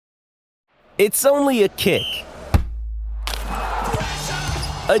It's only a kick,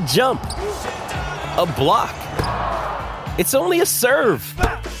 a jump, a block. It's only a serve.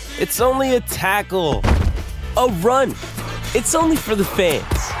 It's only a tackle, a run. It's only for the fans.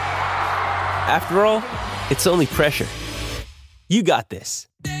 After all, it's only pressure. You got this.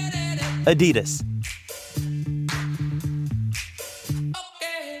 Adidas.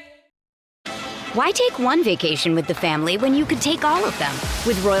 Why take one vacation with the family when you could take all of them?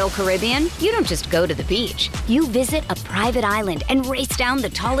 With Royal Caribbean, you don't just go to the beach. You visit a private island and race down the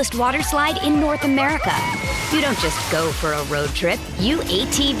tallest water slide in North America. You don't just go for a road trip. You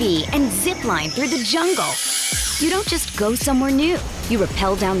ATV and zip line through the jungle. You don't just go somewhere new. You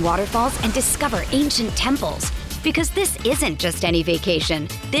rappel down waterfalls and discover ancient temples. Because this isn't just any vacation.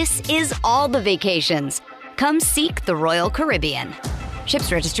 This is all the vacations. Come seek the Royal Caribbean.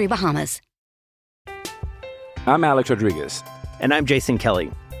 Ships Registry, Bahamas. I'm Alex Rodriguez. And I'm Jason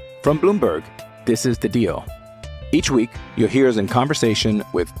Kelly. From Bloomberg, this is The Deal. Each week, you'll hear us in conversation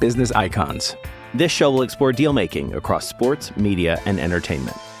with business icons. This show will explore deal-making across sports, media, and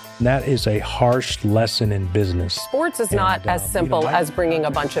entertainment. That is a harsh lesson in business. Sports is not as simple as bringing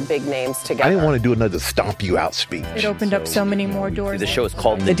a bunch of big names together. I didn't want to do another stomp you out speech. It opened up so many more doors. The show is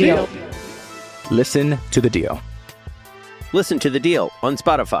called The Deal. Listen to The Deal. Listen to The Deal on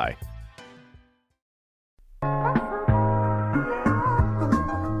Spotify.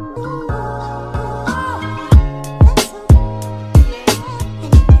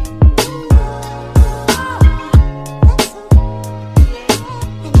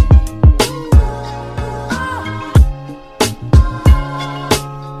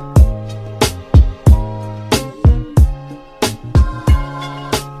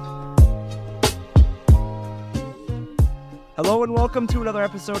 Hello and welcome to another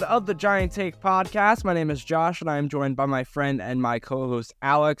episode of the Giant Take Podcast. My name is Josh and I am joined by my friend and my co-host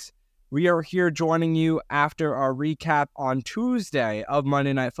Alex. We are here joining you after our recap on Tuesday of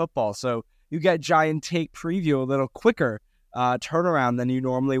Monday Night Football. So you get Giant Take preview a little quicker turnaround than you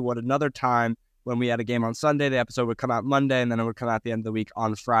normally would another time when we had a game on Sunday. The episode would come out Monday and then it would come out at the end of the week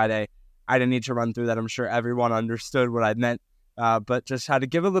on Friday. I didn't need to run through that. I'm sure everyone understood what I meant, but just had to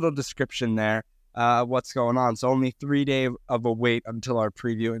give a little description there. What's going on. So only 3 days of a wait until our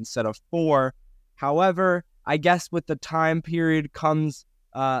preview instead of 4. However, I guess with the time period comes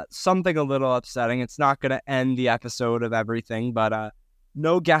something a little upsetting. It's not going to end the episode of everything, but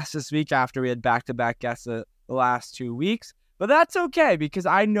no guests this week after we had back-to-back guests the last 2 weeks. But that's okay because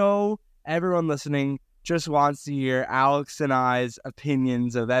I know everyone listening just wants to hear Alex and I's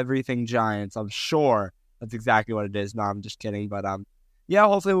opinions of everything Giants. I'm sure that's exactly what it is. No, I'm just kidding. But yeah,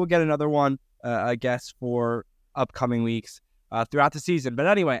 hopefully we'll get another one. I guess, for upcoming weeks throughout the season. But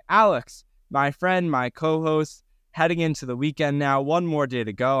anyway, Alex, my friend, my co-host, heading into the weekend now. One more day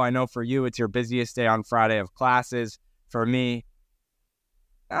to go. I know for you, it's your busiest day on Friday of classes. For me,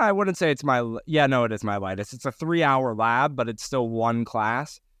 I wouldn't say it's my... Yeah, no, it is my lightest. It's a 3-hour lab, but it's still one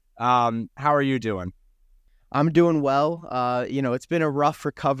class. How are you doing? I'm doing well. It's been a rough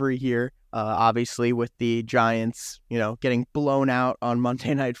recovery here, obviously, with the Giants, getting blown out on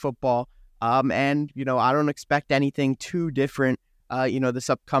Monday Night Football. I don't expect anything too different, this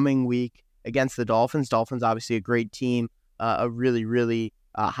upcoming week against the Dolphins. Dolphins, obviously a great team, a really, really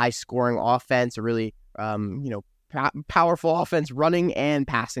high-scoring offense, a really, powerful offense, running and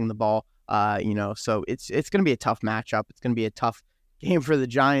passing the ball. So it's going to be a tough matchup. It's going to be a tough game for the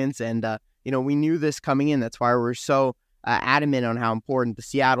Giants, and we knew this coming in. That's why we're so adamant on how important the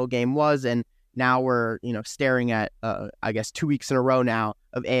Seattle game was, and now we're, staring at, 2 weeks in a row now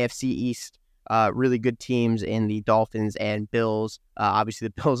of AFC East, really good teams in the Dolphins and Bills. Obviously,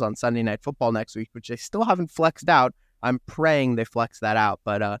 the Bills on Sunday Night Football next week, which they still haven't flexed out. I'm praying they flex that out.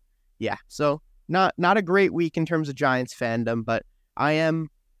 But, so not a great week in terms of Giants fandom, but I'm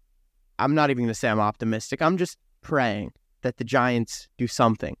not even going to say I'm optimistic. I'm just praying that the Giants do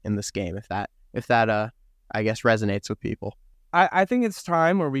something in this game, if that resonates with people. I think it's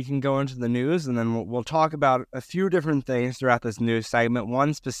time where we can go into the news, and then we'll talk about a few different things throughout this news segment,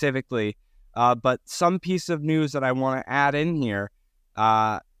 one specifically, but some piece of news that I want to add in here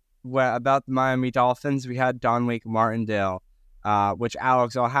about the Miami Dolphins. We had Don Wake Martindale, which,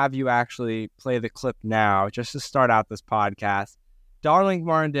 Alex, I'll have you actually play the clip now just to start out this podcast. Don Wake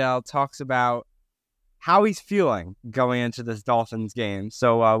Martindale talks about how he's feeling going into this Dolphins game,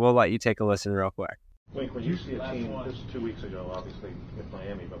 so we'll let you take a listen real quick. Wait, when you see a team, this is 2 weeks ago, obviously, with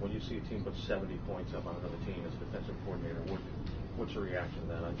Miami, but when you see a team put 70 points up on another team as defensive coordinator, what's your reaction to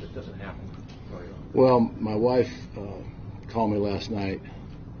that? It just doesn't happen very often. Well, my wife called me last night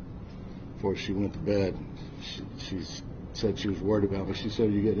before she went to bed. She's said she was worried about me. She said,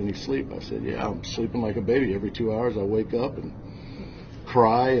 "Are you getting any sleep?" I said, "Yeah, I'm sleeping like a baby. Every 2 hours I wake up and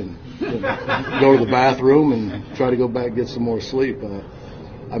cry and go to the bathroom and try to go back and get some more sleep."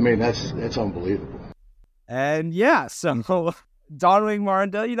 I mean, that's unbelievable. And yeah, so Donwing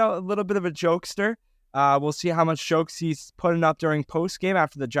Martindale, a little bit of a jokester. We'll see how much jokes he's putting up during post-game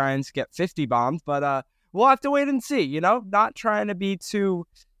after the Giants get 50 bombed, but we'll have to wait and see, not trying to be too,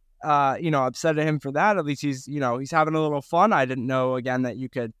 upset at him for that. At least he's having a little fun. I didn't know, again, that you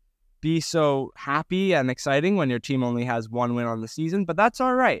could be so happy and exciting when your team only has one win on the season, but that's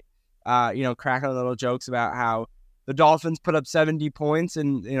all right. Cracking little jokes about how the Dolphins put up 70 points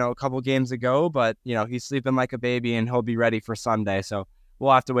a couple games ago, but, he's sleeping like a baby and he'll be ready for Sunday. So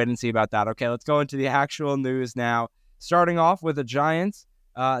we'll have to wait and see about that. Okay, let's go into the actual news now. Starting off with the Giants,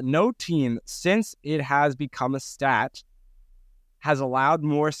 no team since it has become a stat has allowed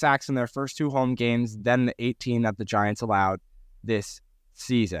more sacks in their first 2 home games than the 18 that the Giants allowed this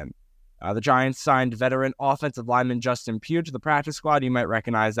season. The Giants signed veteran offensive lineman Justin Pugh to the practice squad. You might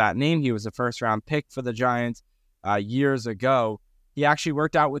recognize that name. He was a first-round pick for the Giants years ago. He actually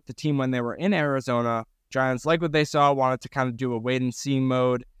worked out with the team when they were in Arizona. Giants liked what they saw, wanted to kind of do a wait-and-see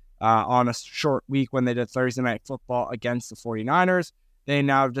mode on a short week when they did Thursday Night Football against the 49ers. They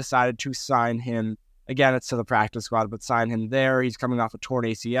now have decided to sign him. Again, it's to the practice squad, but sign him there. He's coming off a torn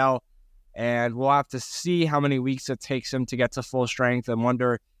ACL, and we'll have to see how many weeks it takes him to get to full strength and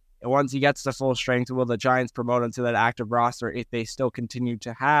wonder, once he gets to full strength, will the Giants promote him to that active roster if they still continue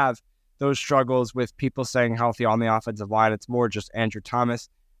to have those struggles with people staying healthy on the offensive line? It's more just Andrew Thomas.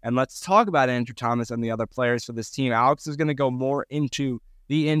 And let's talk about Andrew Thomas and the other players for this team. Alex is going to go more into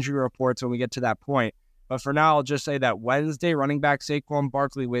the injury reports when we get to that point. But for now, I'll just say that Wednesday, running back Saquon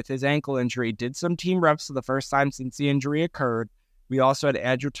Barkley with his ankle injury did some team reps for the first time since the injury occurred. We also had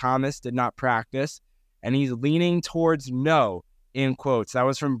Andrew Thomas did not practice, and he's leaning towards no, in quotes. That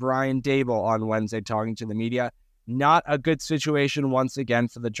was from Brian Dable on Wednesday talking to the media. Not a good situation once again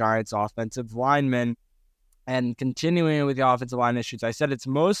for the Giants offensive linemen. And continuing with the offensive line issues, I said it's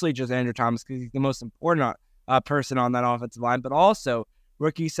mostly just Andrew Thomas because he's the most important person on that offensive line, but also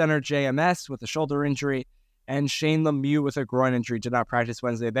rookie center JMS with a shoulder injury and Shane Lemieux with a groin injury did not practice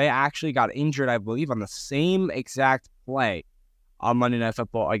Wednesday. They actually got injured, I believe, on the same exact play on Monday Night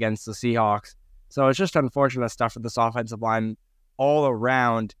Football against the Seahawks. So it's just unfortunate stuff for this offensive line all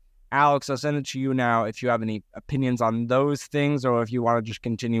around. Alex, I'll send it to you now. If you have any opinions on those things or if you want to just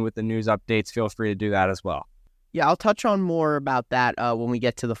continue with the news updates, feel free to do that as well. Yeah, I'll touch on more about that when we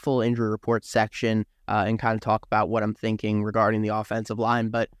get to the full injury report section and kind of talk about what I'm thinking regarding the offensive line.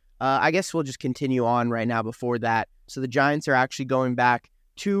 But I guess we'll just continue on right now before that. So the Giants are actually going back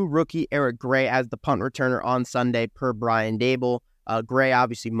to rookie Eric Gray as the punt returner on Sunday per Brian Dable. Gray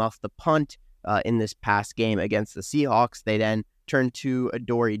obviously muffed the punt in this past game against the Seahawks. They then turned to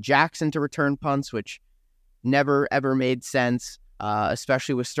Adoree Jackson to return punts, which never, ever made sense,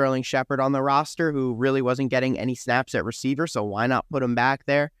 especially with Sterling Shepard on the roster, who really wasn't getting any snaps at receiver, so why not put him back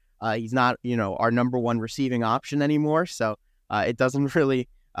there? He's not, our number one receiving option anymore, so it doesn't really,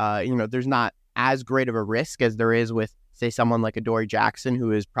 there's not as great of a risk as there is with, say, someone like Adoree Jackson,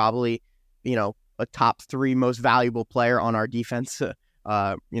 who is probably, a top 3 most valuable player on our defense,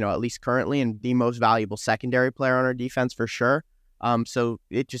 at least currently, and the most valuable secondary player on our defense for sure. So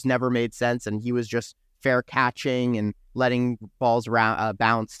it just never made sense, and he was just fair catching and letting balls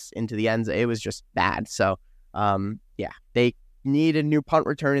bounce into the end zone. It was just bad. So, they need a new punt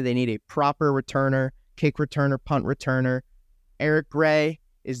returner. They need a proper returner, kick returner, punt returner. Eric Gray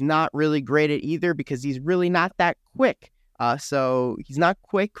is not really great at either because he's really not that quick. So he's not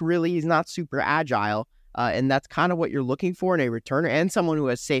quick, really. He's not super agile. And that's kind of what you're looking for in a returner and someone who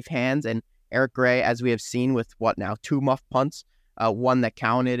has safe hands. And Eric Gray, as we have seen with 2 muff punts, one that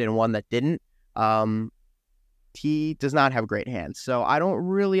counted and one that didn't, he does not have great hands. So I don't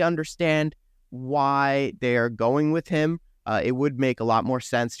really understand why they're going with him. It would make a lot more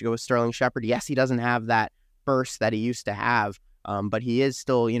sense to go with Sterling Shepard. Yes, he doesn't have that burst that he used to have, but he is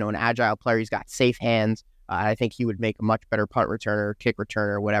still, an agile player. He's got safe hands. I think he would make a much better punt returner, kick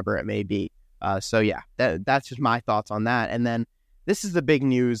returner, whatever it may be. That's just my thoughts on that. And then this is the big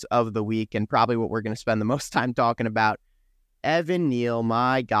news of the week and probably what we're going to spend the most time talking about. Evan Neal,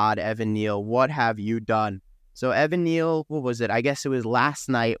 my God, Evan Neal, what have you done? So Evan Neal, what was it? I guess it was last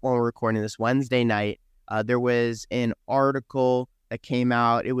night when we're recording this, Wednesday night. There was an article that came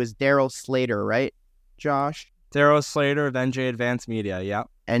out. It was Daryl Slater, right, Josh? Daryl Slater of NJ Advanced Media, yeah.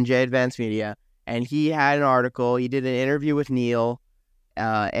 NJ Advanced Media. And he had an article. He did an interview with Neal,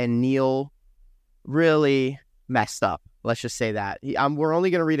 and Neal really messed up. Let's just say that. We're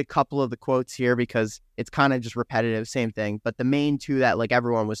only going to read a couple of the quotes here because it's kind of just repetitive, same thing. But the main two that like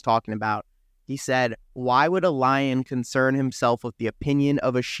everyone was talking about, he said, "Why would a lion concern himself with the opinion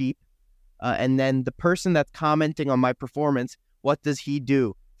of a sheep?" And then the person that's commenting on my performance, what does he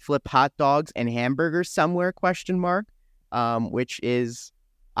do? Flip hot dogs and hamburgers somewhere? ? Which is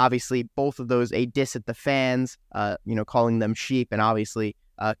obviously both of those a diss at the fans, calling them sheep, and obviously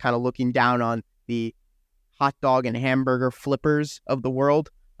kind of looking down on the hot dog and hamburger flippers of the world.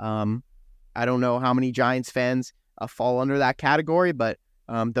 I don't know how many Giants fans fall under that category, but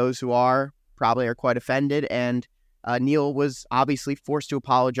those who are probably are quite offended. And Neil was obviously forced to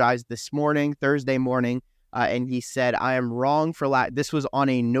apologize this morning, Thursday morning, and he said, "I am wrong for This was on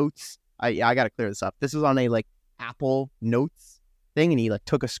a notes. I got to clear this up. This was on a like Apple Notes thing, and he like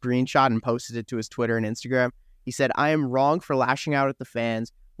took a screenshot and posted it to his Twitter and Instagram. He said, "I am wrong for lashing out at the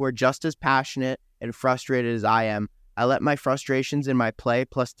fans who are just as passionate and frustrated as I am. I let my frustrations in my play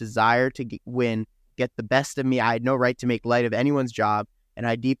plus desire to win get the best of me. I had no right to make light of anyone's job, and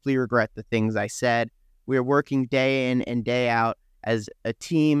I deeply regret the things I said. We are working day in and day out as a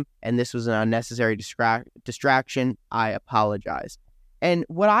team, and this was an unnecessary distraction. I apologize." And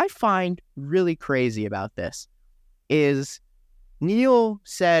what I find really crazy about this is Neil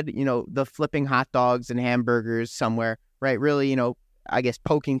said, the flipping hot dogs and hamburgers somewhere, right? Really, I guess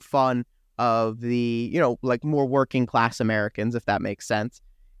poking fun of the, like more working class Americans, if that makes sense.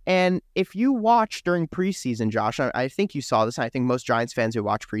 And if you watch during preseason, Josh, I think you saw this, and I think most Giants fans who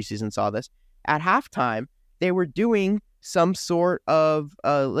watch preseason saw this, at halftime, they were doing some sort of,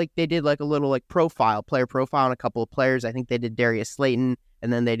 they did like a little like player profile on a couple of players. I think they did Darius Slayton,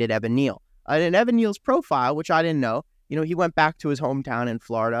 and then they did Evan Neal. And in Evan Neal's profile, which I didn't know, he went back to his hometown in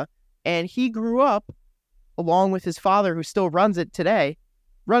Florida, and he grew up along with his father, who still runs it today,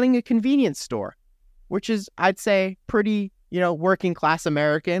 running a convenience store, which is, I'd say, pretty, working class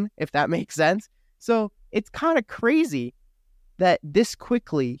American, if that makes sense. So it's kind of crazy that this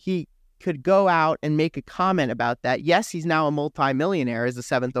quickly he could go out and make a comment about that. Yes, he's now a multimillionaire as the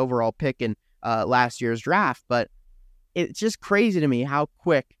 7th overall pick in last year's draft, but it's just crazy to me how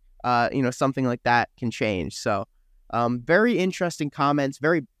quick, something like that can change. So very interesting comments,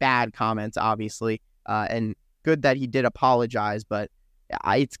 very bad comments, obviously, and good that he did apologize, but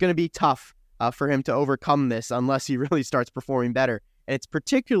it's going to be tough for him to overcome this unless he really starts performing better. And it's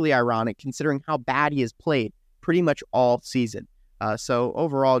particularly ironic considering how bad he has played pretty much all season. So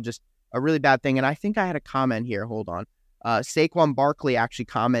overall, just a really bad thing. And I think I had a comment here. Hold on. Saquon Barkley actually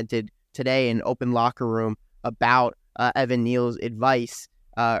commented today in Open Locker Room about Evan Neal's advice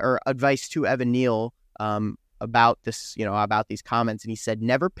to Evan Neal about this, about these comments. And he said,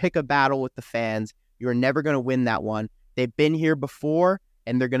 "Never pick a battle with the fans. You're never going to win that one. They've been here before,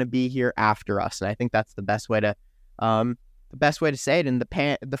 and they're going to be here after us." And I think that's the best way to say it. And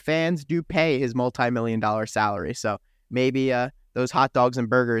the fans do pay his multi-million-dollar salary. So maybe those hot dogs and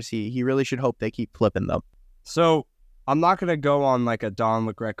burgers, he really should hope they keep flipping them. So I'm not going to go on like a Don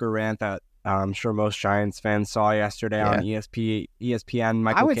LaGreca rant that I'm sure most Giants fans saw yesterday on ESPN.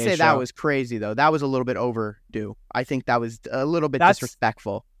 Michael I would Kay say show. That was crazy, though. That was a little bit overdue. I think that was a little bit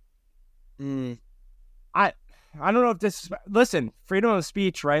disrespectful. I don't know if this... Listen, freedom of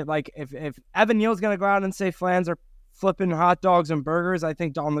speech, right? Like, if Evan Neal's going to go out and say fans are flipping hot dogs and burgers, I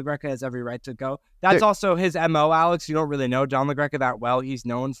think Don LaGreca has every right to go. That's also his MO, Alex. You don't really know Don LaGreca that well. He's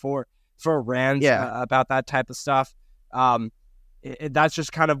known for rants about that type of stuff. That's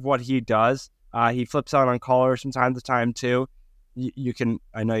just kind of what he does. He flips out on callers from time to time, too. You can...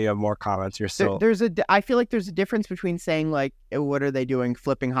 I know you have more comments. You're still... I feel like there's a difference between saying, like, what are they doing,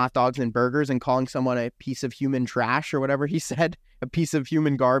 flipping hot dogs and burgers, and calling someone a piece of human trash or whatever he said, a piece of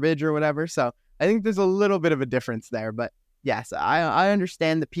human garbage or whatever. So I think there's a little bit of a difference there. But yes, I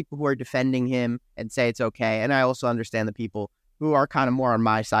understand the people who are defending him and say it's okay. And I also understand the people who are kind of more on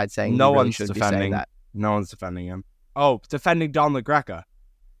my side saying no really one's defending that. No one's defending him. Oh, defending Don LaGreca.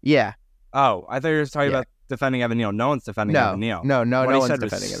 Yeah. Oh, I thought you were talking about defending Evan Neal. No one's defending Evan Neal. No one's said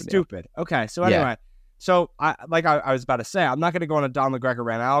defending Evan Neal. Stupid. Okay, so anyway, so I was about to say, I'm not going to go on a Don LaGreca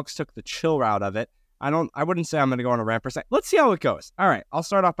rant. Alex took the chill route of it. I wouldn't say I'm going to go on a rant per se. Let's see how it goes. All right, I'll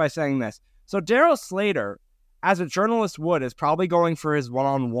start off by saying this. So Darryl Slater, as a journalist would, is probably going for his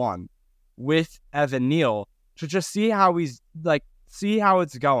one-on-one with Evan Neal to just see how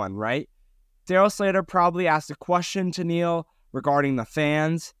it's going, right? Darryl Slater probably asked a question to Neal regarding the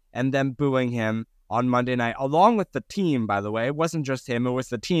fans and them booing him on Monday night, along with the team, by the way. It wasn't just him, it was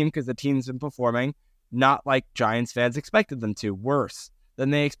the team, because the team's been performing not like Giants fans expected them to, worse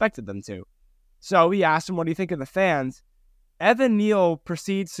than they expected them to. So he asked him, what do you think of the fans? Evan Neal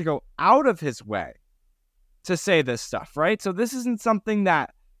proceeds to go out of his way to say this stuff, right? So this isn't something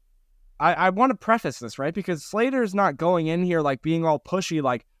that I want to preface this, right? Because Slater's not going in here like being all pushy,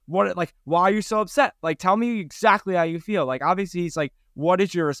 like why are you so upset? Like, tell me exactly how you feel. Like, obviously he's like, what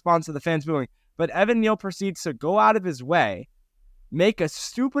is your response to the fans booing? But Evan Neal proceeds to go out of his way, make a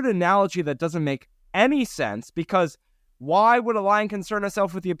stupid analogy that doesn't make any sense, because why would a lion concern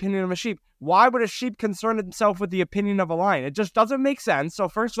itself with the opinion of a sheep? Why would a sheep concern himself with the opinion of a lion? It just doesn't make sense. So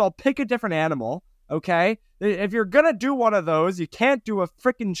first of all, pick a different animal, okay? If you're going to do one of those, you can't do a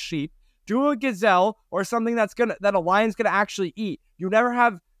freaking sheep. Do a gazelle or something that a lion's going to actually eat. You never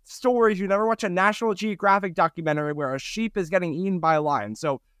have stories, you never watch a National Geographic documentary where a sheep is getting eaten by a lion.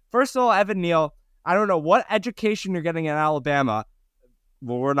 So first of all, Evan Neal, I don't know what education you're getting in Alabama.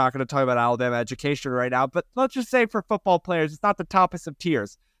 Well, we're not going to talk about Alabama education right now, but let's just say for football players, it's not the toppest of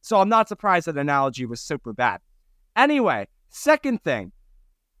tiers. So I'm not surprised that analogy was super bad. Anyway, second thing,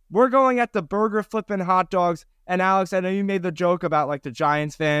 we're going at the burger flipping hot dogs. And Alex, I know you made the joke about like the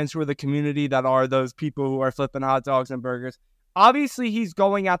Giants fans who are the community that are those people who are flipping hot dogs and burgers. Obviously, he's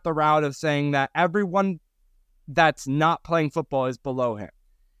going at the route of saying that everyone that's not playing football is below him.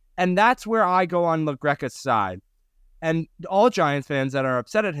 And that's where I go on LaGreca's side. And all Giants fans that are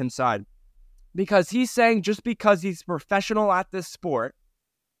upset at his side. Because he's saying just because he's professional at this sport,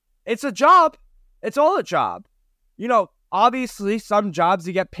 it's a job. It's all a job. You know, obviously, some jobs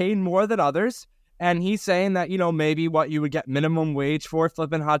you get paid more than others. And he's saying that, you know, maybe what you would get minimum wage for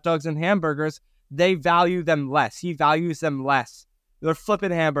flipping hot dogs and hamburgers, they value them less. He values them less. They're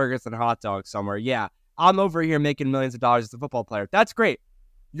flipping hamburgers and hot dogs somewhere. Yeah, I'm over here making millions of dollars as a football player. That's great.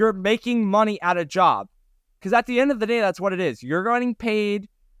 You're making money at a job. Because at the end of the day, that's what it is. You're getting paid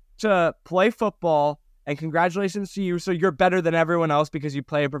to play football, and congratulations to you. So you're better than everyone else because you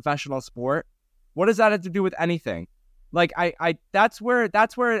play a professional sport. What does that have to do with anything? Like, that's where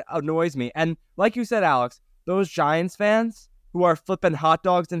it annoys me. And like you said, Alex, those Giants fans who are flipping hot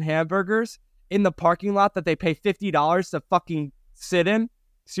dogs and hamburgers in the parking lot that they pay $50 to fucking sit in,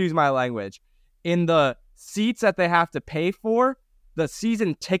 excuse my language, in the seats that they have to pay for, the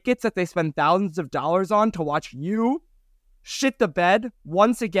season tickets that they spend thousands of dollars on to watch you shit the bed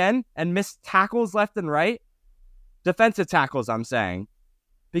once again and miss tackles left and right. Defensive tackles, I'm saying.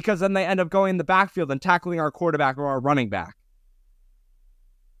 Because then they end up going in the backfield and tackling our quarterback or our running back.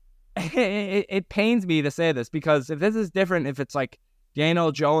 It pains me to say this, because if this is different, if it's like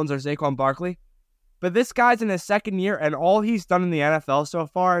Daniel Jones or Saquon Barkley, but this guy's in his second year and all he's done in the NFL so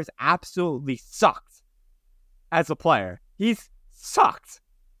far is absolutely sucked as a player. He's sucked.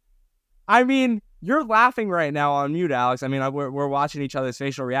 I mean, you're laughing right now on mute, Alex. I mean, we're watching each other's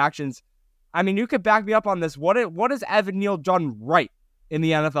facial reactions. I mean, you could back me up on this. What has Evan Neal done right in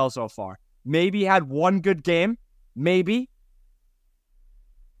the NFL so far? Maybe he had one good game. Maybe.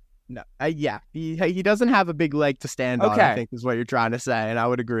 No, yeah, he doesn't have a big leg to stand on, I think is what you're trying to say, and I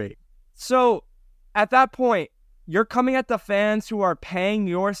would agree. So, at that point, you're coming at the fans who are paying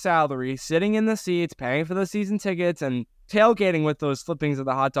your salary, sitting in the seats, paying for the season tickets, and tailgating with those flippings of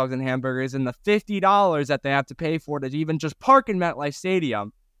the hot dogs and hamburgers, and the $50 that they have to pay for to even just park in MetLife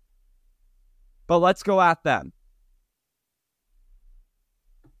Stadium. But let's go at them.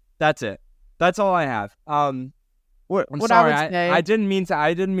 That's it. That's all I have. I'm sorry. I didn't mean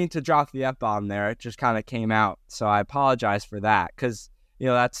to drop the F-bomb there. It just kind of came out. So I apologize for that, because, you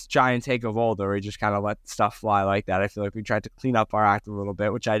know, that's Giant take of old, where we just kind of let stuff fly like that. I feel like we tried to clean up our act a little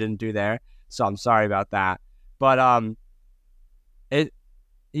bit, which I didn't do there. So I'm sorry about that. But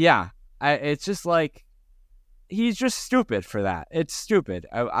it's just like, he's just stupid for that. It's stupid.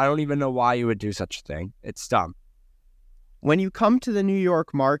 I don't even know why you would do such a thing. It's dumb. When you come to the New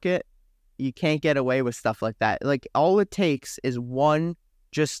York market, you can't get away with stuff like that. Like, all it takes is one,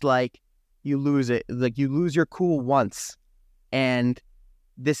 just like, you lose it. Like, you lose your cool once, and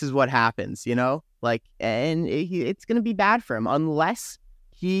this is what happens, you know? Like, and it's going to be bad for him. Unless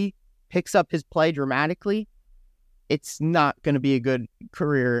he picks up his play dramatically, it's not going to be a good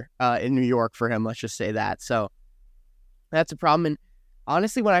career in New York for him. Let's just say that. So that's a problem. And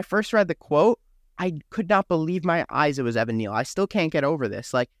honestly, when I first read the quote, I could not believe my eyes it was Evan Neal. I still can't get over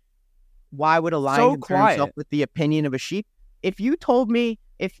this. Like, why would a lion concern himself with the opinion of a sheep? If you told me,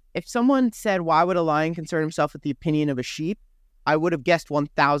 if someone said, why would a lion concern himself with the opinion of a sheep, I would have guessed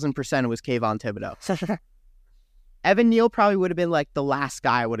 1,000% it was Kayvon Thibodeau. Evan Neal probably would have been like the last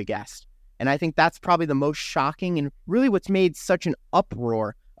guy I would have guessed. And I think that's probably the most shocking and really what's made such an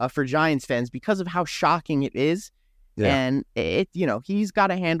uproar for Giants fans, because of how shocking it is. Yeah. And he's got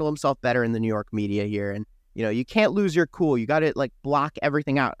to handle himself better in the New York media here. And, you can't lose your cool. You got to like block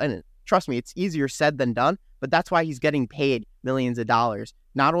everything out. And trust me, it's easier said than done, but that's why he's getting paid millions of dollars,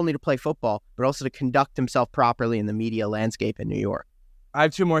 not only to play football, but also to conduct himself properly in the media landscape in New York. I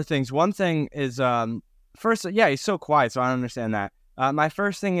have two more things. One thing is, first, yeah, he's so quiet, so I don't understand that. My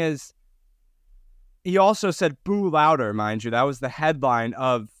first thing is, he also said boo louder, mind you. That was the headline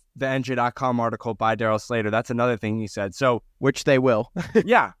of the NJ.com article by Daryl Slater. That's another thing he said. So, which they will.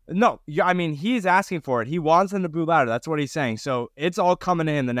 Yeah. No, I mean, he's asking for it. He wants them to boo louder. That's what he's saying. So it's all coming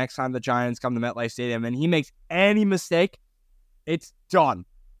to him the next time the Giants come to MetLife Stadium, and he makes any mistake, it's done.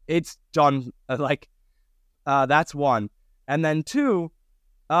 It's done. That's one. And then two,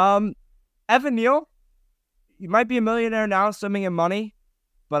 Evan Neal, you might be a millionaire now swimming in money,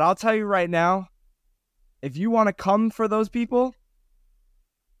 but I'll tell you right now, if you want to come for those people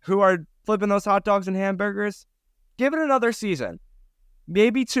who are flipping those hot dogs and hamburgers, give it another season.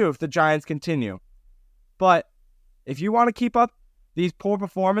 Maybe two if the Giants continue. But if you want to keep up these poor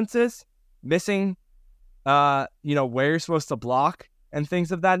performances, missing, where you're supposed to block and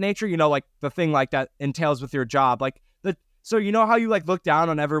things of that nature, like the thing like that entails with your job. So you know how you look down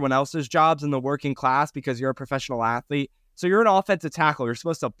on everyone else's jobs in the working class because you're a professional athlete? So you're an offensive tackle. You're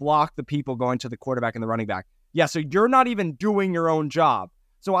supposed to block the people going to the quarterback and the running back. Yeah, so you're not even doing your own job.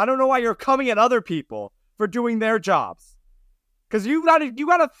 So I don't know why you're coming at other people for doing their jobs. Because you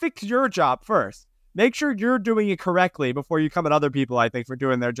gotta fix your job first. Make sure you're doing it correctly before you come at other people, I think, for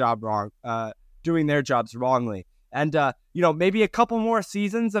doing their job wrong, doing their jobs wrongly. And, maybe a couple more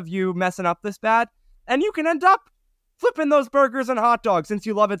seasons of you messing up this bad, and you can end up flipping those burgers and hot dogs since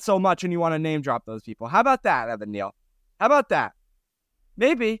you love it so much and you want to name drop those people. How about that, Evan Neal? How about that?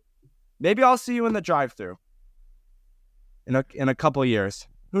 Maybe I'll see you in the drive-thru in a couple years.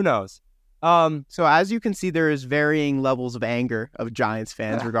 Who knows? So as you can see, there is varying levels of anger of Giants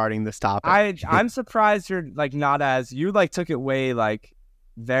fans regarding this topic. I'm surprised you're not as you took it way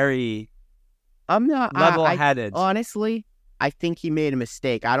very. I'm not level-headed. Honestly, I think he made a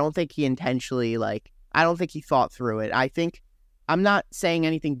mistake. I don't think he intentionally I don't think he thought through it. I think I'm not saying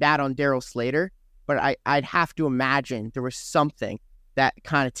anything bad on Daryl Slater, but I'd have to imagine there was something that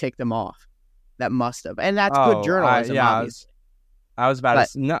kind of ticked him off. That must have, and that's good journalism. Obviously. I was about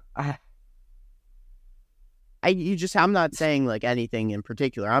to. No, I'm not saying anything in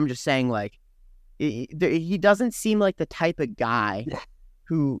particular. I'm just saying he doesn't seem like the type of guy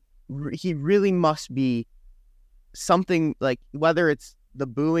who he really must be something whether it's the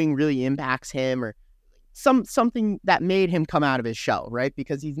booing really impacts him or something that made him come out of his shell, right?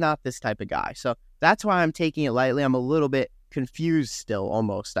 Because he's not this type of guy. So that's why I'm taking it lightly. I'm a little bit confused still,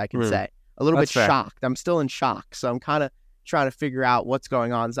 almost, I can say. A little bit shocked. I'm still in shock. So I'm kind of trying to figure out what's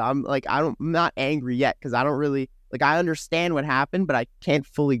going on. So I'm I'm not angry yet because I don't really I understand what happened, but I can't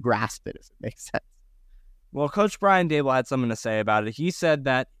fully grasp it, if it makes sense. Well, Coach Brian Dable had something to say about it. He said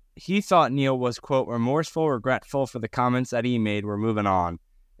that he thought Neal was, quote, remorseful, regretful for the comments that he made. We're moving on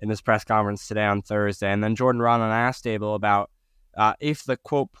in his press conference today on Thursday. And then Jordan Rodman asked Dable about if the,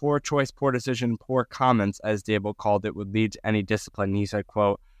 quote, poor choice, poor decision, poor comments, as Dable called it, would lead to any discipline. He said,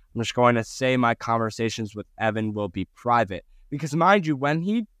 quote, I'm just going to say my conversations with Evan will be private. Because mind you,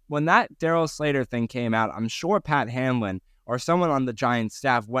 when that Daryl Slater thing came out, I'm sure Pat Hanlon or someone on the Giants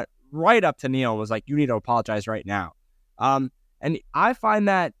staff went right up to Neal and was like, you need to apologize right now. And I find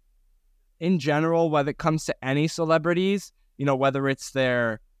that in general, whether it comes to any celebrities, whether it's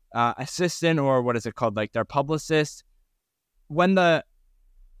their assistant or what is it called, their publicist, when the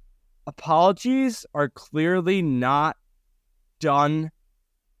apologies are clearly not done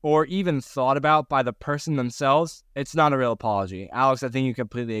or even thought about by the person themselves, it's not a real apology. Alex, I think you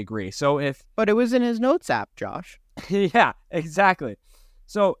completely agree. But it was in his notes app, Josh. Yeah, exactly.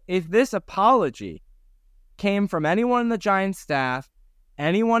 So if this apology came from anyone in the Giants staff,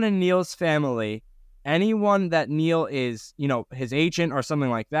 anyone in Neal's family, anyone that Neal is, his agent or something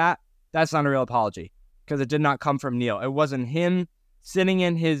like that, that's not a real apology because it did not come from Neal. It wasn't him sitting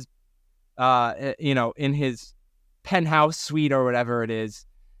in his, in his penthouse suite or whatever it is,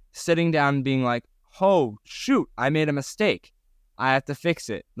 sitting down and being like, oh, shoot, I made a mistake. I have to fix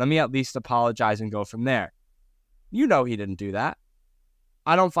it. Let me at least apologize and go from there. He didn't do that.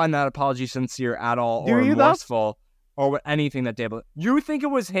 I don't find that apology sincere at all or remorseful or anything that Dable. You think it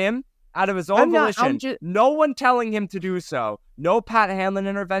was him out of his own volition? No one telling him to do so. No Pat Hanlon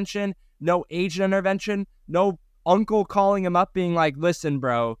intervention. No agent intervention. No uncle calling him up being like, listen,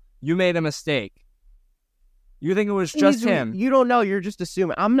 bro, you made a mistake. You think it was just him? You don't know. You're just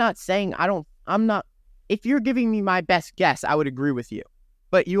assuming. I'm not saying if you're giving me my best guess, I would agree with you.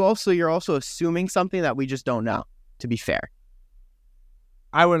 But you're also assuming something that we just don't know, to be fair.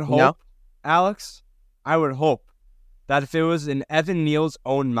 I would hope, Alex, that if it was in Evan Neal's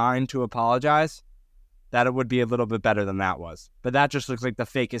own mind to apologize, that it would be a little bit better than that was. But that just looks like the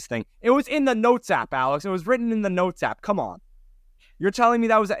fakest thing. It was in the Notes app, Alex. It was written in the Notes app. Come on. You're telling me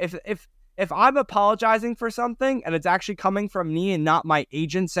that was... If I'm apologizing for something and it's actually coming from me and not my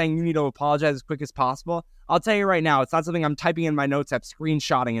agent saying you need to apologize as quick as possible, I'll tell you right now, it's not something I'm typing in my Notes app,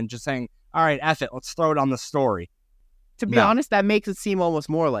 screenshotting and just saying, all right, F it, let's throw it on the story. To be honest, that makes it seem almost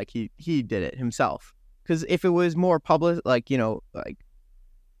more like he did it himself. Because if it was more public, like, like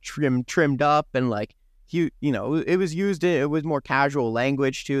trimmed up and like, it was used, it was more casual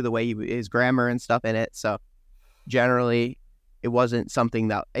language too, the way his grammar and stuff in it. So generally, it wasn't something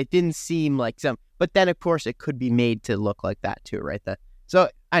that, it didn't seem like but then of course it could be made to look like that too, right? So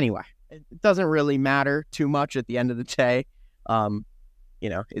anyway, it doesn't really matter too much at the end of the day.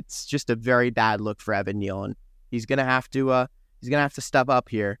 It's just a very bad look for Evan Neal, and he's gonna have to step up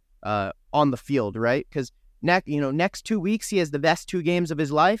here on the field, right? Because next 2 weeks he has the best 2 games of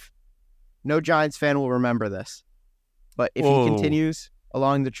his life. No Giants fan will remember this, but if he continues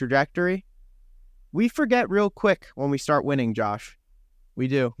along the trajectory, we forget real quick when we start winning, Josh. We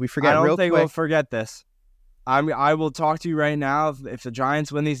do. We forget real quick. I don't think we'll forget this. I will talk to you right now. If the Giants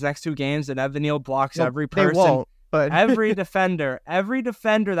win these next 2 games and Evan Neal blocks every person, they won't, but every defender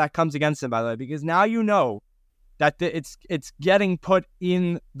that comes against him, by the way, because now you know that it's getting put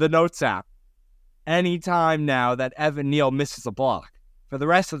in the Notes app anytime now that Evan Neal misses a block for the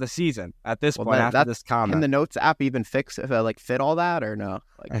rest of the season at this point after this comment. Can the Notes app even fit all that or no?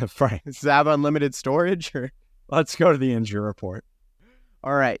 Right. Does it have unlimited storage? Or? Let's go to the injury report.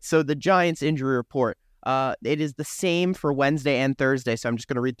 All right. So the Giants injury report, it is the same for Wednesday and Thursday. So I'm just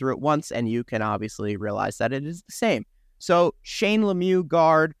going to read through it once and you can obviously realize that it is the same. So Shane Lemieux,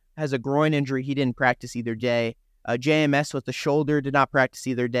 guard, has a groin injury. He didn't practice either day. JMS with the shoulder did not practice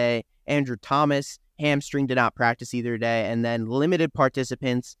either day. Andrew Thomas, hamstring, did not practice either day. And then limited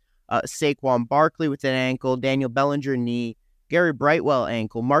participants, Saquon Barkley with an ankle, Daniel Bellinger knee, Gary Brightwell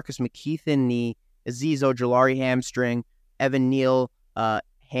ankle, Marcus McKeithen knee, Azeez Ojulari hamstring, Evan Neal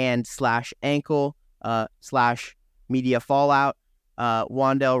hand/ankle / media fallout,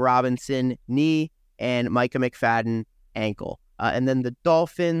 Wan'Dale Robinson knee, and Micah McFadden ankle. And then the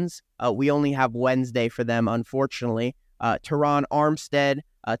Dolphins, we only have Wednesday for them, unfortunately. Teron Armstead,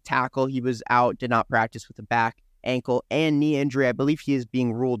 tackle, he was out, did not practice with a back, ankle, and knee injury. I believe he is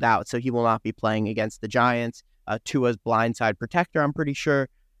being ruled out, so he will not be playing against the Giants. Tua's blindside protector, I'm pretty sure.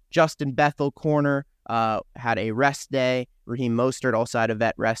 Justin Bethel, corner, had a rest day. Raheem Mostert also had a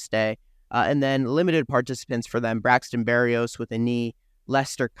vet rest day. And then limited participants for them, Braxton Berrios with a knee,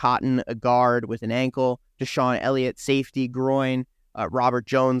 Lester Cotton, a guard with an ankle, Deshaun Elliott, safety, groin, Robert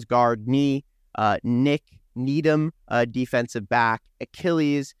Jones, guard, knee, Nick Needham, defensive back,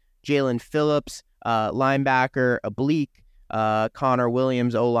 Achilles, Jalen Phillips, linebacker, oblique, Connor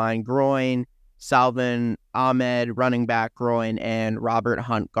Williams, O-line, groin, Salvin Ahmed, running back, groin, and Robert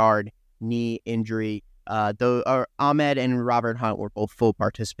Hunt, guard, knee injury. Ahmed and Robert Hunt were both full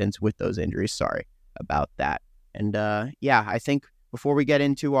participants with those injuries. Sorry about that. And I think before we get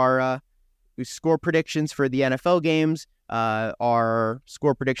into our score predictions for the NFL games, our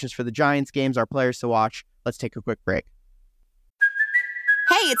score predictions for the Giants games, our players to watch, let's take a quick break.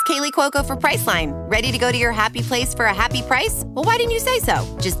 Hey, it's Kaylee Cuoco for Priceline. Ready to go to your happy place for a happy price? Well, why didn't you say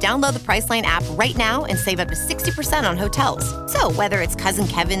so? Just download the Priceline app right now and save up to 60% on hotels. So whether it's Cousin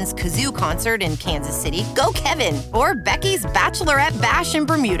Kevin's Kazoo Concert in Kansas City, go Kevin, or Becky's Bachelorette Bash in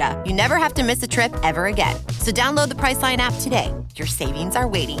Bermuda, you never have to miss a trip ever again. So download the Priceline app today. Your savings are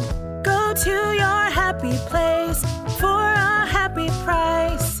waiting. Go to your happy place for a happy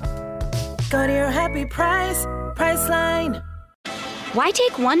price. Go to your happy price, Priceline. Why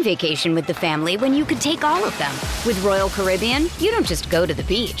take one vacation with the family when you could take all of them? With Royal Caribbean, you don't just go to the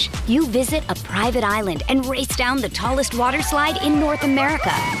beach. You visit a private island and race down the tallest water slide in North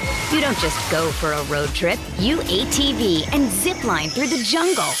America. You don't just go for a road trip. You ATV and zip line through the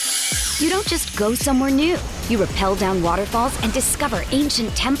jungle. You don't just go somewhere new. You rappel down waterfalls and discover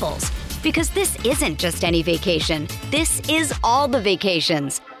ancient temples. Because this isn't just any vacation. This is all the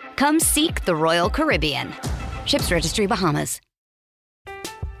vacations. Come seek the Royal Caribbean. Ships Registry, Bahamas.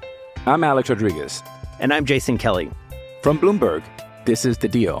 I'm Alex Rodriguez. And I'm Jason Kelly. From Bloomberg, this is The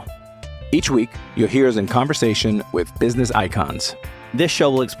Deal. Each week, you'll hear us in conversation with business icons. This show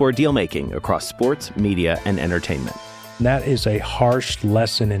will explore deal-making across sports, media, and entertainment. That is a harsh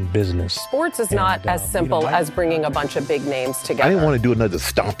lesson in business. Sports is not as simple as bringing a bunch of big names together. I didn't want to do another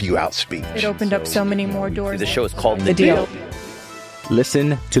stomp you out speech. It opened up so many more doors. The show is called The Deal.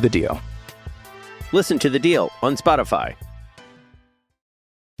 Listen to The Deal. Listen to The Deal on Spotify.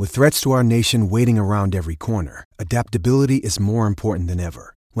 With threats to our nation waiting around every corner, adaptability is more important than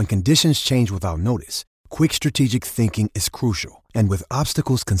ever. When conditions change without notice, quick strategic thinking is crucial, and with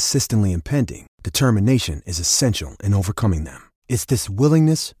obstacles consistently impending, determination is essential in overcoming them. It's this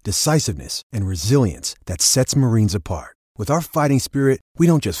willingness, decisiveness, and resilience that sets Marines apart. With our fighting spirit, we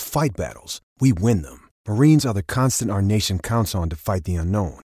don't just fight battles, we win them. Marines are the constant our nation counts on to fight the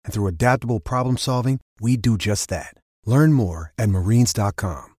unknown. And through adaptable problem solving, we do just that. Learn more at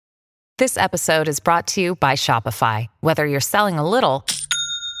marines.com. This episode is brought to you by Shopify. Whether you're selling a little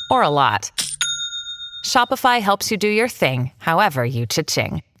or a lot, Shopify helps you do your thing, however you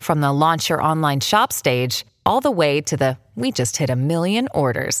cha-ching. From the launch your online shop stage, all the way to the we just hit 1 million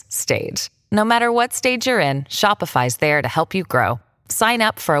orders stage. No matter what stage you're in, Shopify's there to help you grow. Sign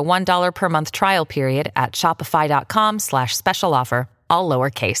up for a $1 per month trial period at shopify.com/special offer, all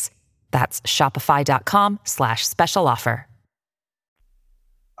lowercase. That's shopify.com/special offer.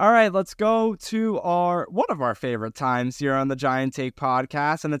 All right, let's go to one of our favorite times here on the Giant Take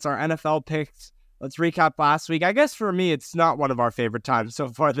podcast, and it's our NFL picks. Let's recap last week. I guess for me, it's not one of our favorite times so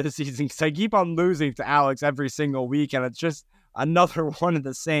far this season because I keep on losing to Alex every single week, and it's just another one of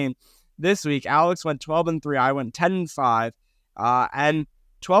the same. This week, Alex went 12-3. I went 10-5, and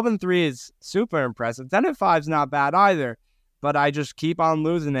 12-3 is super impressive. 10-5 is not bad either, but I just keep on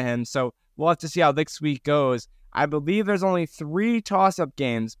losing to him. So we'll have to see how this week goes. I believe there's only 3 toss-up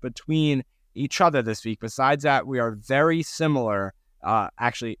games between each other this week. Besides that, we are very similar.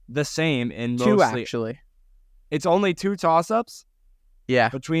 Actually, the same in mostly. 2, actually. It's only 2 toss-ups? Yeah.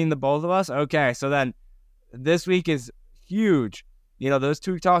 Between the both of us? Okay, so then this week is huge. You know, those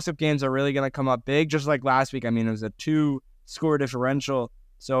 2 toss-up games are really going to come up big, just like last week. I mean, it was a 2-score differential.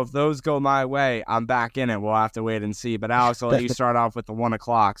 So if those go my way, I'm back in it. We'll have to wait and see. But Alex, I'll let you start off with the 1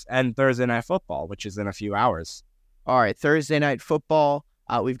 o'clocks and Thursday Night Football, which is in a few hours. All right, Thursday Night Football.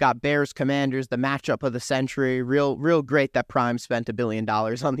 We've got Bears-Commanders, the matchup of the century. Real great that Prime spent $1 billion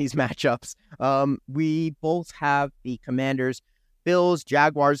on these matchups. We both have the Commanders, Bills,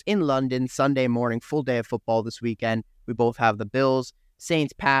 Jaguars in London, Sunday morning, full day of football this weekend. We both have the Bills,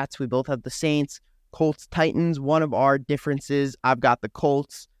 Saints, Pats. We both have the Saints, Colts, Titans. One of our differences, I've got the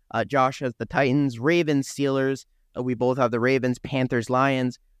Colts. Josh has the Titans, Ravens, Steelers. We both have the Ravens, Panthers,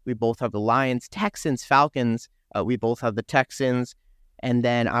 Lions. We both have the Lions, Texans, Falcons. We both have the Texans. And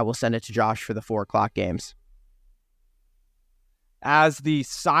then I will send it to Josh for the 4 o'clock games. As the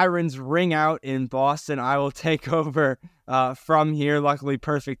sirens ring out in Boston, I will take over from here. Luckily,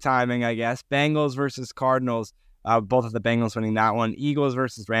 perfect timing, I guess. Bengals versus Cardinals. Both of the Bengals winning that one. Eagles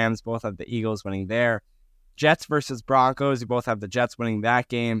versus Rams. Both have the Eagles winning there. Jets versus Broncos. You both have the Jets winning that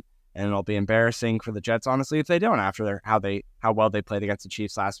game. And it'll be embarrassing for the Jets, honestly, if they don't after how well they played against the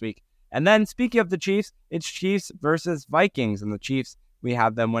Chiefs last week. And then, speaking of the Chiefs, it's Chiefs versus Vikings. And the Chiefs, we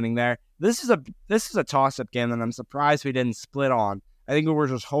have them winning there. This is a toss-up game that I'm surprised we didn't split on. I think we were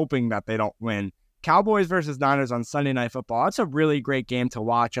just hoping that they don't win. Cowboys versus Niners on Sunday Night Football. That's a really great game to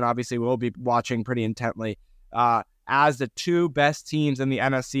watch, and obviously we'll be watching pretty intently as the 2 best teams in the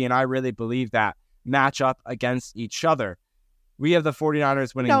NFC, and I really believe that match up against each other. We have the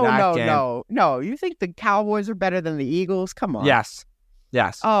 49ers winning that game. No. You think the Cowboys are better than the Eagles? Come on. Yes.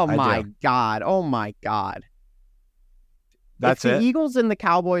 Oh, my God. That's if the Eagles and the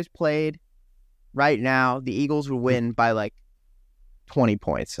Cowboys played right now, the Eagles would win by like 20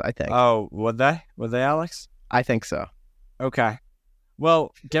 points, I think. Oh, would they? Would they, Alex? I think so. Okay.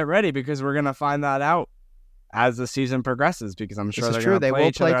 Well, get ready because we're going to find that out as the season progresses because I'm sure they're going to play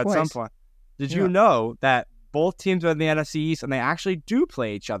each other at some point. Did you know that both teams are in the NFC East and they actually do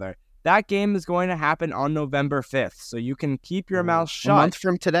play each other? That game is going to happen on November 5th, so you can keep your mouth shut. A month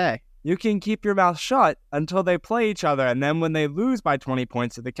from today. You can keep your mouth shut until they play each other, and then when they lose by 20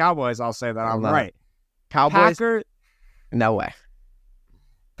 points to the Cowboys, I'll say that I'm right. Cowboys? No way.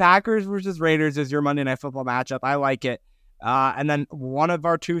 Packers versus Raiders is your Monday Night Football matchup. I like it. And then one of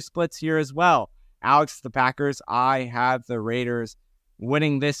our 2 splits here as well. Alex, the Packers. I have the Raiders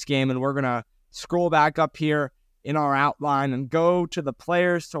winning this game, and we're going to scroll back up here in our outline and go to the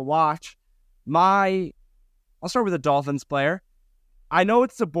players to watch. I'll start with the Dolphins player. I know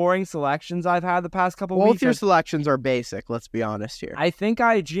it's the boring selections I've had the past couple weeks. Both your selections are basic, let's be honest here. I think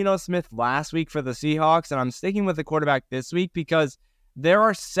I had Geno Smith last week for the Seahawks, and I'm sticking with the quarterback this week because there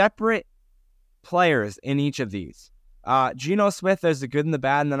are separate players in each of these. Geno Smith, there's the good and the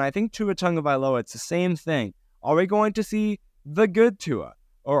bad, and then I think Tua Tagovailoa, it's the same thing. Are we going to see the good Tua,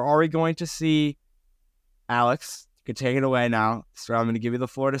 or are we going to see Alex? You can take it away now, so I'm going to give you the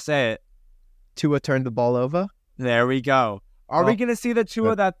floor to say it. Tua turned the ball over? There we go. Are we going to see the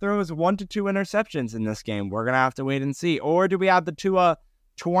Tua that throws 1 to 2 interceptions in this game? We're going to have to wait and see. Or do we have the Tua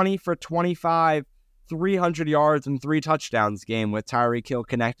 20 for 25, 300 yards and 3 touchdowns game with Tyreek Hill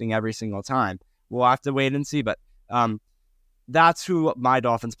connecting every single time? we'll have to wait and see. But that's who my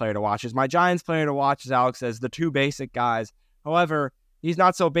Dolphins player to watch is. My Giants player to watch, as Alex says, the two basic guys. However, he's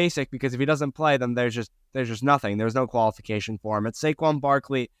not so basic because if he doesn't play, then there's just nothing. There's no qualification for him. It's Saquon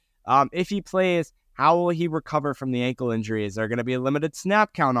Barkley. If he plays, how will he recover from the ankle injury? Is there going to be a limited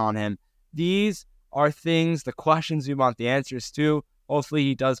snap count on him? These are things, the questions we want the answers to. Hopefully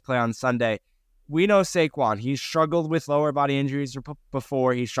he does play on Sunday. We know Saquon. He's struggled with lower body injuries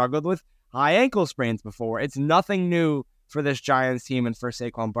before. He struggled with high ankle sprains before. It's nothing new for this Giants team and for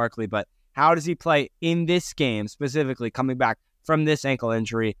Saquon Barkley, but how does he play in this game, specifically coming back from this ankle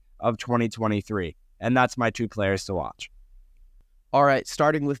injury of 2023? And that's my two players to watch. All right,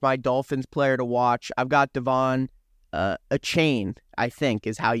 starting with my Dolphins player to watch, I've got Devon Achane, I think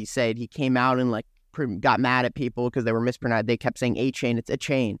is how you say it. He came out and got mad at people because they were mispronounced. They kept saying Achane. It's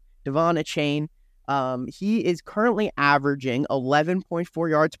Achane. Devon Achane. He is currently averaging 11.4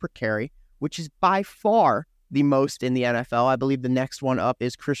 yards per carry, which is by far the most in the NFL. I believe the next one up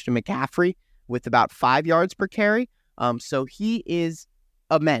is Christian McCaffrey with about 5 yards per carry. So he is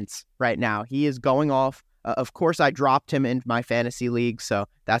immense right now. He is going off. Of course, I dropped him in my fantasy league, so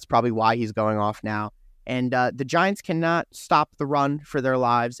that's probably why he's going off now. And the Giants cannot stop the run for their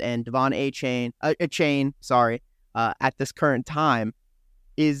lives. And Devon Achane, at this current time,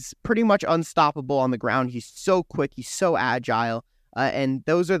 is pretty much unstoppable on the ground. He's so quick. He's so agile. And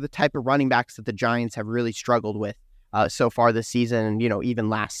those are the type of running backs that the Giants have really struggled with so far this season and, even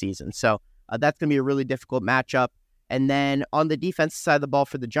last season. So that's going to be a really difficult matchup. And then on the defensive side of the ball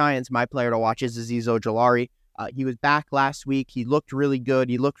for the Giants, my player to watch is Azeez Ojulari. He was back last week. He looked really good.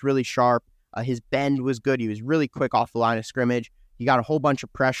 He looked really sharp. His bend was good. He was really quick off the line of scrimmage. He got a whole bunch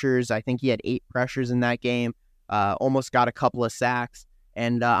of pressures. I think he had 8 pressures in that game. Almost got a couple of sacks.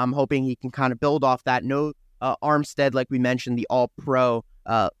 And I'm hoping he can kind of build off that. No Armstead, like we mentioned, the all-pro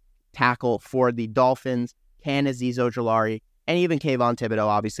tackle for the Dolphins. Can Azeez Ojulari and even Kayvon Thibodeau,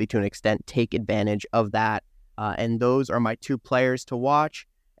 obviously, to an extent, take advantage of that. And those are my two players to watch.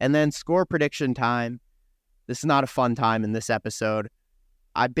 And then score prediction time. This is not a fun time in this episode.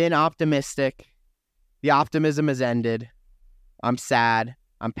 I've been optimistic. The optimism has ended. I'm sad.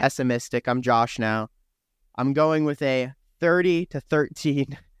 I'm pessimistic. I'm Josh now. I'm going with a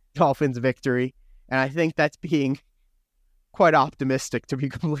 30-13 Dolphins victory. And I think that's being quite optimistic, to be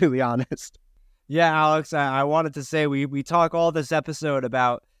completely honest. Yeah, Alex, I wanted to say we talk all this episode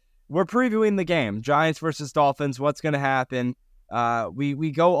about we're previewing the game, Giants versus Dolphins, what's going to happen.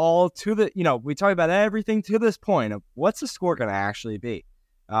 We go all to the, we talk about everything to this point of what's the score going to actually be.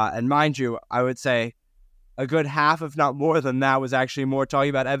 And mind you, I would say a good half, if not more than that, was actually more talking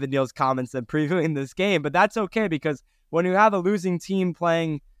about Evan Neal's comments than previewing this game. But that's okay because when you have a losing team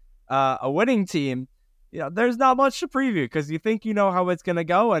playing a winning team, there's not much to preview because you think you know how it's going to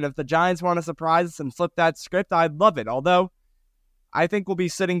go. And if the Giants want to surprise us and flip that script, I'd love it. Although I think we'll be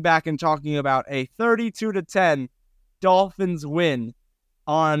sitting back and talking about a 32-10 Dolphins win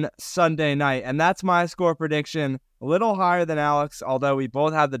on Sunday night. And that's my score prediction. A little higher than Alex, although we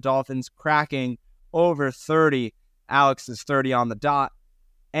both have the Dolphins cracking over 30. Alex is 30 on the dot.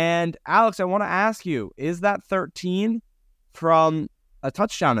 And Alex, I want to ask you, is that 13 from a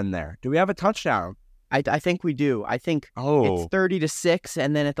touchdown in there? Do we have a touchdown? I think we do. I think it's 30-6,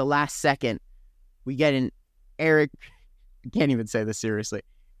 and then at the last second, we get an Eric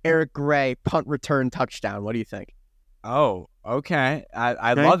Eric Gray punt return touchdown. What do you think? Oh, okay.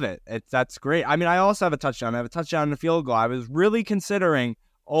 I love it. That's great. I mean, I also have a touchdown. I have a touchdown and a field goal. I was really considering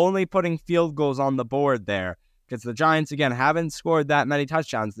only putting field goals on the board there because the Giants, again, haven't scored that many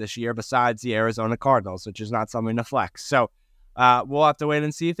touchdowns this year besides the Arizona Cardinals, which is not something to flex. So we'll have to wait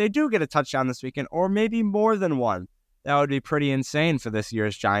and see if they do get a touchdown this weekend or maybe more than one. That would be pretty insane for this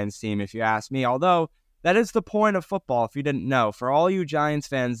year's Giants team, if you ask me. Although that is the point of football, if you didn't know. For all you Giants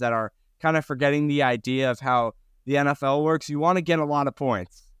fans that are kind of forgetting the idea of how the NFL works, you want to get a lot of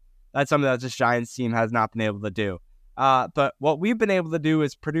points. That's something that this Giants team has not been able to do. But what we've been able to do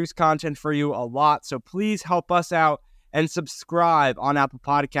is produce content for you a lot. So please help us out and subscribe on Apple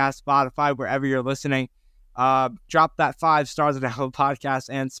Podcasts, Spotify, wherever you're listening. Drop that 5 stars on Apple Podcasts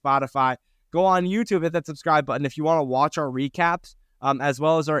and Spotify. Go on YouTube, hit that subscribe button. If you want to watch our recaps, as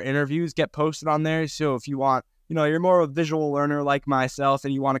well as our interviews, get posted on there. So if you want, you're more of a visual learner like myself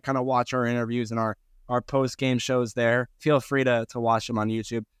and you want to kind of watch our interviews and our post-game shows there, feel free to watch them on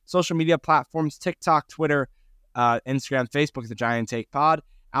YouTube. Social media platforms, TikTok, Twitter, Instagram, Facebook, The Giant Take Pod.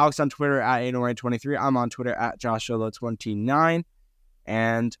 Alex on Twitter at ANORAN23. I'm on Twitter at JoshSolo29.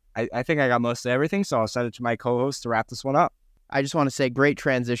 And I think I got most of everything, so I'll send it to my co-host to wrap this one up. I just want to say great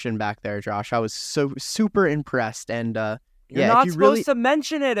transition back there, Josh. I was so super impressed and You're not supposed to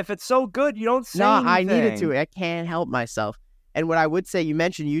mention it. If it's so good, you don't say anything. I needed to. I can't help myself. And what I would say, you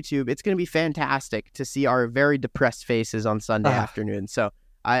mentioned YouTube. It's going to be fantastic to see our very depressed faces on Sunday afternoon. So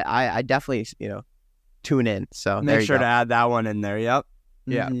I definitely, tune in. So make sure to add that one in there. Yep.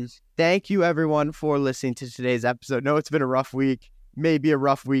 Yeah. Thank you, everyone, for listening to today's episode. No, it's been a rough week, maybe a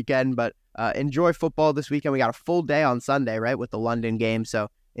rough weekend, but enjoy football this weekend. We got a full day on Sunday, right, with the London game. So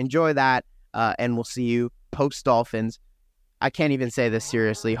enjoy that, and we'll see you post-Dolphins. I can't even say this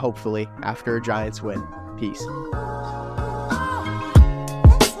seriously, hopefully, after a Giants win. Peace.